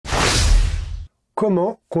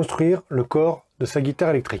Comment construire le corps de sa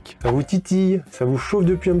guitare électrique? Ça vous titille, ça vous chauffe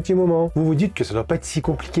depuis un petit moment. Vous vous dites que ça doit pas être si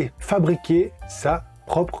compliqué. Fabriquer sa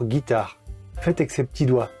propre guitare. Faites avec ses petits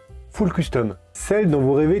doigts. Full custom. Celle dont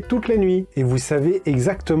vous rêvez toute la nuit. Et vous savez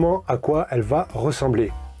exactement à quoi elle va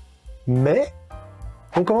ressembler. Mais,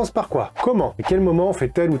 on commence par quoi? Comment? À quel moment on fait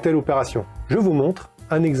telle ou telle opération? Je vous montre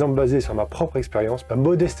un exemple basé sur ma propre expérience, ma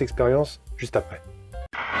modeste expérience, juste après.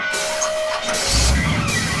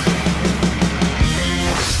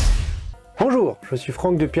 Bonjour, je suis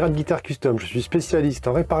Franck de Pirate Guitare Custom. Je suis spécialiste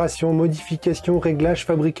en réparation, modification, réglage,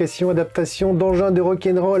 fabrication, adaptation d'engins de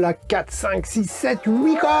rock'n'roll à 4, 5, 6, 7,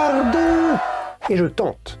 8 cordes. Et je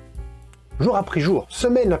tente, jour après jour,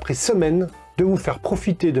 semaine après semaine, de vous faire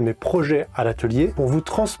profiter de mes projets à l'atelier pour vous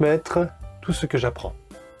transmettre tout ce que j'apprends.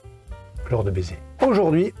 Lors de baiser.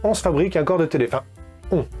 Aujourd'hui, on se fabrique un corps de télé. Enfin,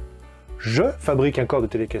 je fabrique un corps de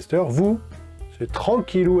Télécaster. Vous, c'est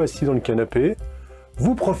tranquillou assis dans le canapé.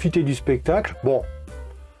 Vous profitez du spectacle. Bon,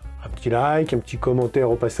 un petit like, un petit commentaire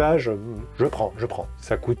au passage. Je prends.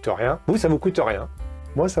 Ça coûte rien. Vous, ça vous coûte rien.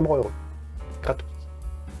 Moi, ça me rend heureux. Gratos.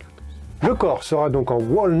 Le corps sera donc en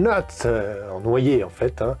walnut, en noyer en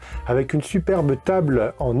fait, hein, avec une superbe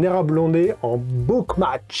table en érable blondé en book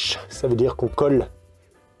match. Ça veut dire qu'on colle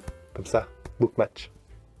comme ça, book match.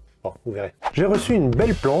 Bon, vous verrez. J'ai reçu une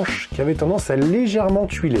belle planche qui avait tendance à légèrement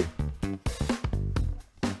tuiler.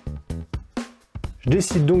 Je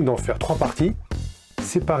décide donc d'en faire 3 parties,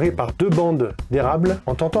 séparées par 2 bandes d'érable,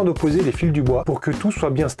 en tentant d'opposer les fils du bois pour que tout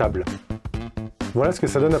soit bien stable. Voilà ce que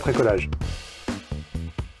ça donne après collage.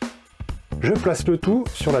 Je place le tout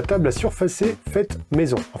sur la table à surfacer faite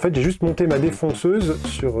maison. En fait, j'ai juste monté ma défonceuse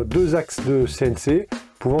sur 2 axes de CNC,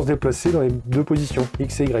 pouvant se déplacer dans les 2 positions,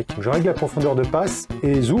 X et Y. Je règle la profondeur de passe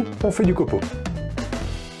et zou, on fait du copeau.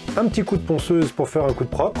 Un petit coup de ponceuse pour faire un coup de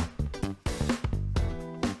propre.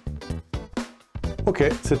 Ok,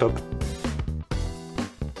 c'est top.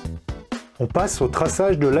 On passe au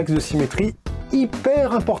traçage de l'axe de symétrie,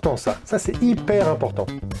 hyper important ça. Ça c'est hyper important.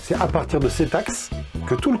 C'est à partir de cet axe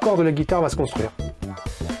que tout le corps de la guitare va se construire.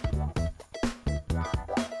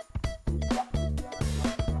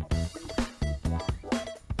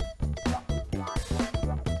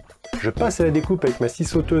 Je passe à la découpe avec ma scie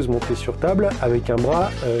sauteuse montée sur table avec un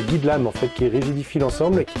bras guide-lame en fait qui rigidifie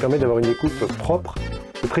l'ensemble et qui permet d'avoir une découpe propre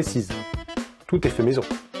et précise. Tout est fait maison.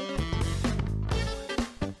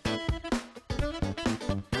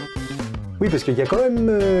 Oui, parce qu'il y a quand même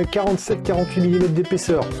 47-48 mm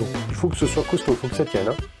d'épaisseur, donc il faut que ce soit costaud, il faut que ça tienne.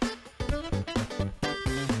 Hein.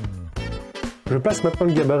 Je passe maintenant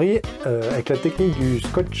le gabarit avec la technique du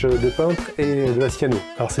scotch de peintre et de la cyano.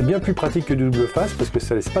 Alors c'est bien plus pratique que du double face parce que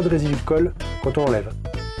ça laisse pas de résidu de colle quand on enlève.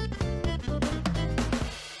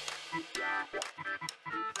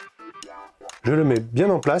 Je le mets bien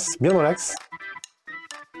en place, bien dans l'axe.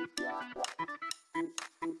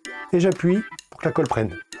 Et j'appuie pour que la colle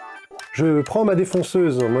prenne. Je prends ma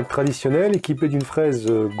défonceuse en mode traditionnel, équipée d'une fraise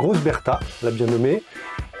grosse Bertha, la bien nommée,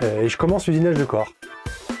 et je commence l'usinage de corps.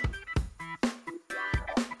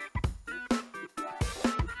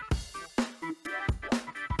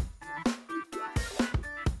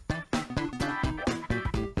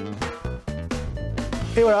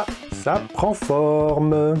 Et voilà, ça prend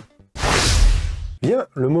forme. Vient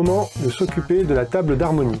le moment de s'occuper de la table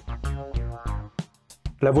d'harmonie.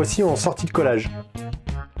 La voici en sortie de collage.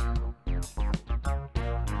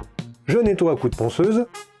 Je nettoie à coups de ponceuse.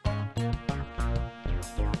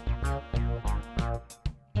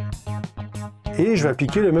 Et je vais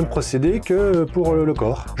appliquer le même procédé que pour le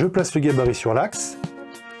corps. Je place le gabarit sur l'axe.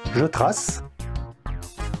 Je trace.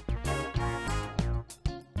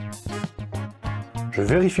 Je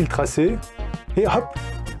vérifie le tracé. Et hop,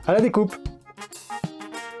 à la découpe.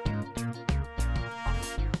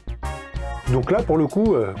 Donc là, pour le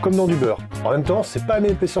coup, comme dans du beurre. En même temps, c'est pas la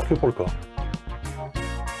même épaisseur que pour le corps.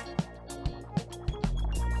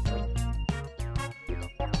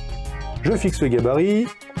 Je fixe le gabarit.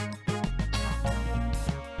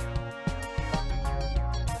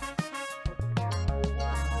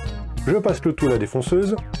 Je passe le tout à la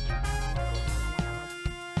défonceuse.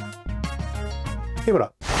 Et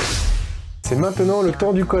voilà. C'est maintenant le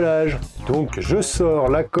temps du collage. Donc je sors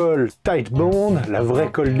la colle Tight Bond, la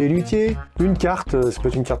vraie colle des luthiers, une carte, ça peut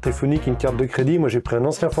être une carte téléphonique, une carte de crédit, moi j'ai pris un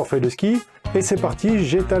ancien forfait de ski, et c'est parti,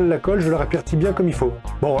 j'étale la colle, je la répartis bien comme il faut.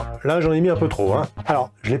 Bon, là j'en ai mis un peu trop, hein.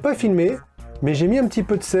 Alors, je l'ai pas filmé, mais j'ai mis un petit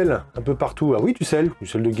peu de sel un peu partout. Ah oui, du sel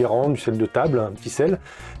de Guérande, du sel de table, un petit sel,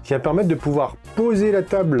 qui va permettre de pouvoir poser la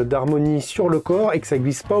table d'harmonie sur le corps et que ça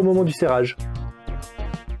glisse pas au moment du serrage.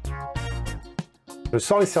 Je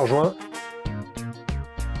sors les serre-joints.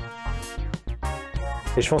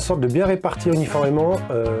 et je fais en sorte de bien répartir uniformément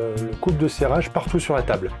le couple de serrage partout sur la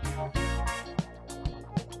table.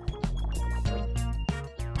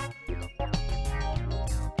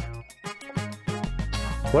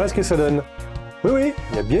 Voilà ce que ça donne. Oui, oui,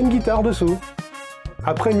 il y a bien une guitare dessous.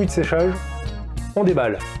 Après une nuit de séchage, on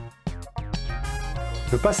déballe.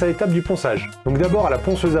 Je passe à l'étape du ponçage. Donc d'abord à la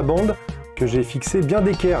ponceuse à bande, que j'ai fixé bien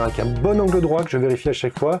d'équerre, avec un bon angle droit que je vérifie à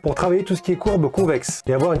chaque fois, pour travailler tout ce qui est courbe convexe,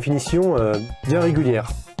 et avoir une finition bien régulière.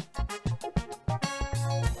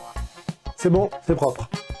 C'est bon, c'est propre.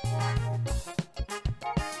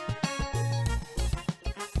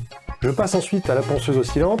 Je passe ensuite à la ponceuse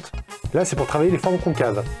oscillante. Là, c'est pour travailler les formes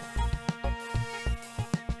concaves.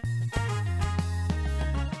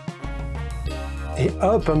 Et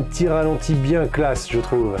hop, un petit ralenti bien classe, je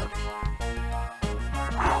trouve.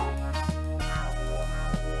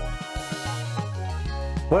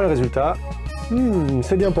 Voilà le résultat.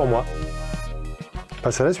 C'est bien pour moi. Je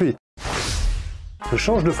passe à la suite. Je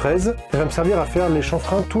change de fraise. Elle va me servir à faire les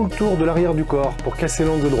chanfreins tout le tour de l'arrière du corps pour casser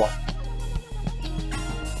l'angle droit.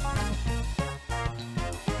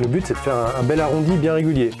 Le but, c'est de faire un bel arrondi bien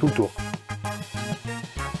régulier, tout le tour.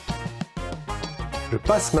 Je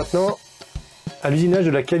passe maintenant à l'usinage de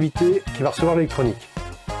la cavité qui va recevoir l'électronique.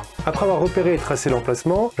 Après avoir repéré et tracé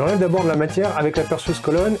l'emplacement, j'enlève d'abord de la matière avec la perceuse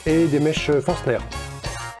colonne et des mèches Forstner.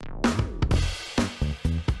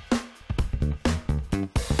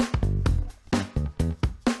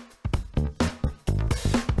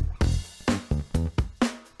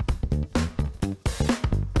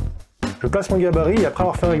 Je place mon gabarit et après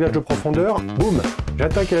avoir fait un réglage de profondeur, boum,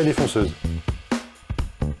 j'attaque à la défonceuse.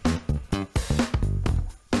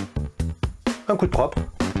 Un coup de propre.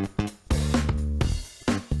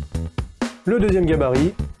 Le deuxième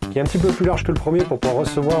gabarit, qui est un petit peu plus large que le premier pour pouvoir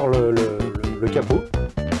recevoir le capot.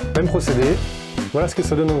 Même procédé. Voilà ce que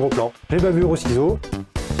ça donne en gros plan. Les bavures au ciseau.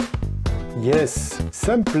 Yes,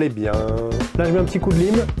 ça me plaît bien. Là, je mets un petit coup de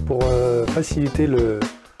lime pour faciliter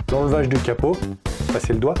l'enlevage du capot.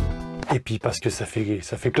 Passer le doigt. Et puis parce que ça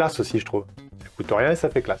fait classe aussi, je trouve. Ça coûte rien et ça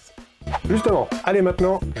fait classe. Justement, allez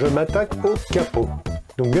maintenant, je m'attaque au capot.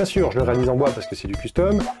 Donc bien sûr, je le réalise en bois parce que c'est du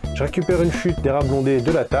custom. Je récupère une chute d'érable blondée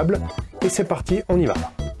de la table. Et c'est parti, on y va.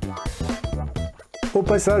 Au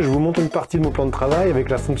passage, je vous montre une partie de mon plan de travail avec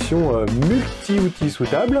la fonction multi-outils sous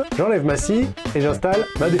table. J'enlève ma scie et j'installe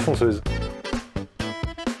ma défonceuse.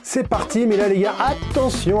 C'est parti, mais là les gars,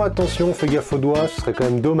 attention, attention, fais gaffe aux doigts, ce serait quand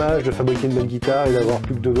même dommage de fabriquer une bonne guitare et d'avoir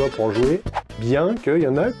plus que 2 doigts pour en jouer. Bien qu'il y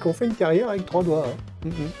en a qui ont fait une carrière avec 3 doigts. Hein.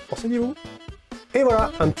 Renseignez-vous. Et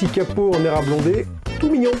voilà, un petit capot en érable blondé, tout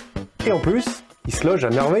mignon. Et en plus, il se loge à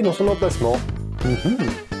merveille dans son emplacement.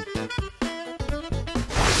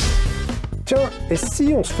 Tiens, et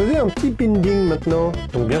si on se faisait un petit binding maintenant?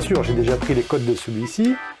 Donc bien sûr, j'ai déjà pris les codes de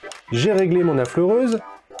celui-ci, j'ai réglé mon affleureuse,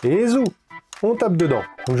 et zou, on tape dedans.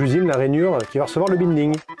 Donc j'usine la rainure qui va recevoir le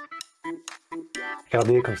binding.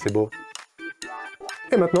 Regardez comme c'est beau.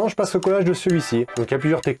 Et maintenant, je passe au collage de celui-ci. Donc il y a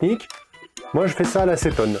plusieurs techniques. Moi, je fais ça à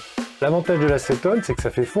l'acétone. L'avantage de l'acétone, c'est que ça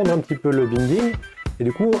fait fondre un petit peu le binding. Et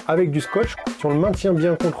du coup, avec du scotch, si on le maintient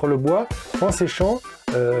bien contre le bois, en séchant,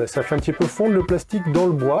 ça fait un petit peu fondre le plastique dans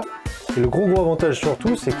le bois. Et le gros avantage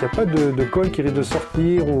surtout, c'est qu'il n'y a pas de colle qui risque de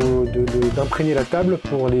sortir ou d'imprégner la table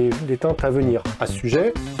pour les teintes à venir. À ce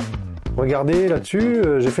sujet, regardez là-dessus,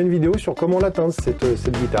 j'ai fait une vidéo sur comment la teindre,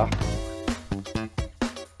 cette guitare.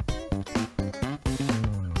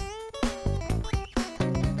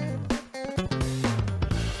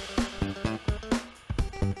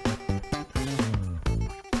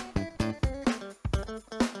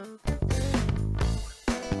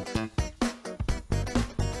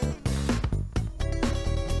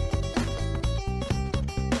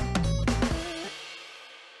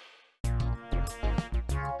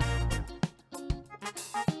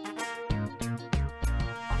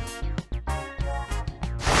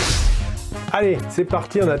 Allez, c'est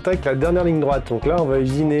parti, on attaque la dernière ligne droite. Donc là, on va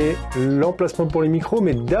usiner l'emplacement pour les micros,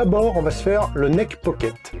 mais d'abord, on va se faire le neck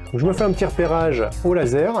pocket. Donc je me fais un petit repérage au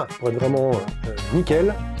laser, pour être vraiment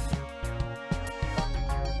nickel.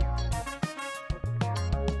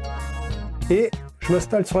 Et je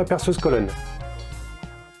m'installe sur la perceuse colonne.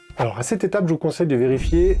 Alors à cette étape, je vous conseille de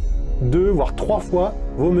vérifier 2 voire 3 fois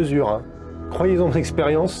vos mesures. Hein. Croyez-en de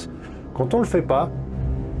l'expérience, quand on le fait pas,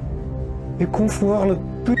 et qu'on foire notre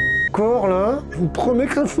corps là, je vous promets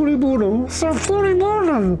que ça fout les boules, hein. Ça fout les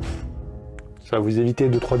boules. Ça va vous éviter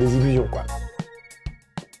 2-3 désillusions quoi.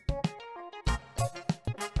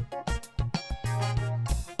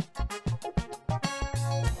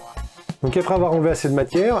 Donc après avoir enlevé assez de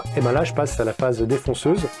matière, et ben là je passe à la phase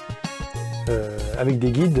défonceuse avec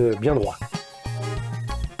des guides bien droits.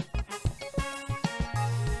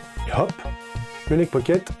 Et hop, le neck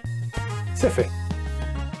pocket, c'est fait.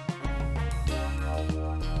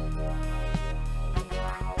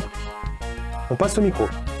 On passe au micro.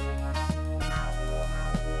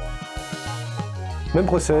 Même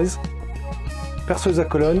process, perceuse à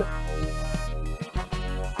colonne.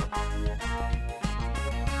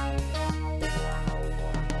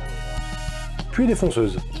 Puis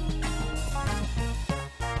défonceuse.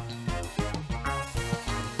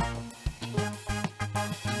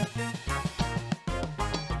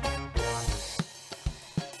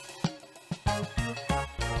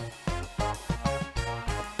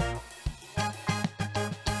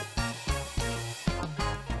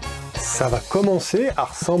 Ça va commencer à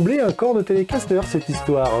ressembler à un corps de Télécaster, cette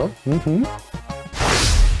histoire, hein.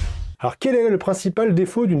 Alors, quel est le principal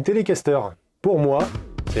défaut d'une Télécaster? Pour moi,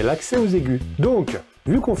 c'est l'accès aux aigus. Donc,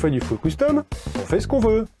 vu qu'on fait du full custom, on fait ce qu'on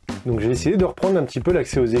veut. Donc j'ai essayé de reprendre un petit peu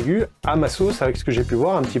l'accès aux aigus à ma sauce, avec ce que j'ai pu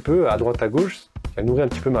voir un petit peu à droite à gauche, qui a nourri un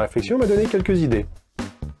petit peu ma réflexion, m'a donné quelques idées.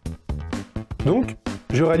 Donc,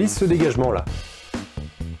 je réalise ce dégagement-là.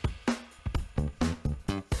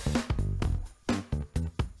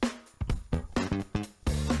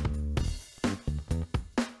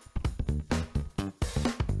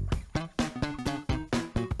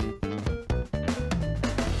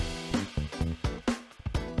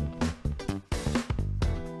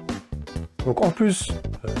 Donc en plus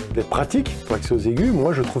d'être pratique pour accès aux aigus,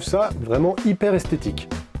 moi je trouve ça vraiment hyper esthétique.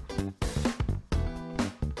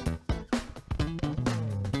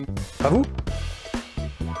 À vous?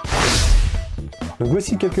 Donc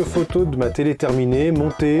voici quelques photos de ma télé terminée,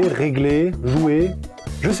 montée, réglée, jouée.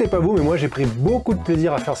 Je sais pas vous, mais moi j'ai pris beaucoup de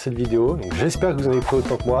plaisir à faire cette vidéo. J'espère que vous en avez pris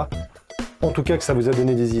autant que moi. En tout cas que ça vous a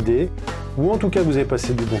donné des idées, ou en tout cas que vous avez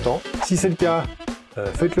passé du bon temps. Si c'est le cas,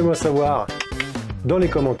 faites-le moi savoir dans les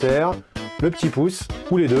commentaires. Le petit pouce,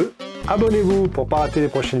 ou les deux. Abonnez-vous pour ne pas rater les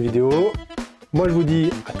prochaines vidéos. Moi je vous dis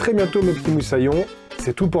à très bientôt mes petits moussaillons.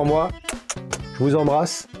 C'est tout pour moi. Je vous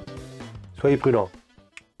embrasse. Soyez prudents.